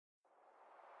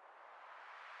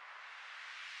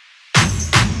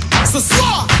First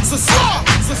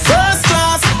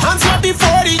class, hands up the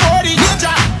 40, 40.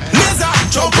 Ninja, laser,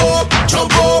 jump up,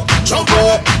 jump up, jump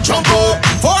up, jump up.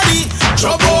 40,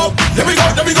 jump up. There we go,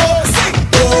 there we go. Sing.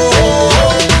 Oh,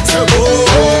 turbo,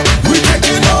 we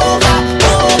taking over,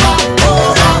 over,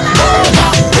 over,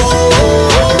 over.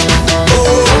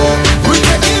 Oh, we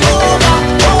taking over,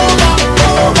 over,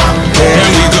 over. Can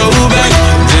we go back?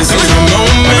 This is the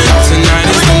moment.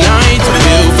 Tonight is the night.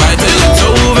 We'll fight till it's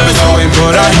over. So we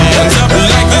put our hands up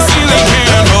like the ceiling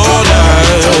can't hold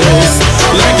us.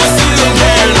 Like the ceiling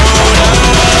can't hold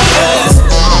us.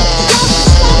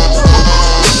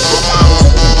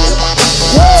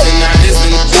 Tonight is the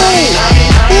night.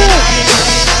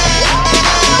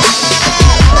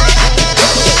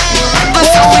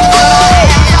 So we put our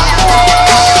hands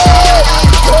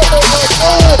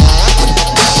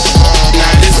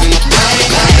Tonight is the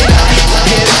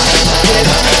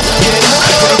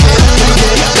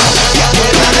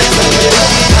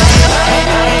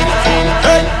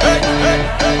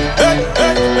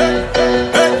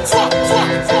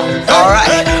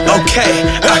Alright, okay,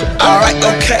 alright,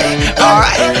 okay,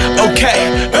 alright, okay,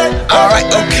 alright,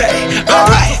 okay,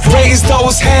 alright. Raise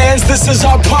those hands, this is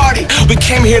our party. We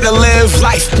came here to live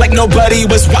life like nobody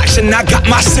was watching. I got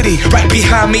my city right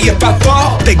behind me. If I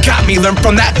fall, they got me. Learn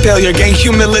from that failure, gain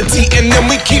humility, and then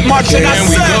we keep marching. Can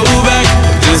we go back?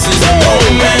 This is the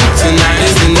moment. Tonight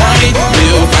is the night.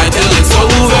 We'll fight till it's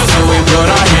over. So we put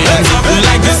our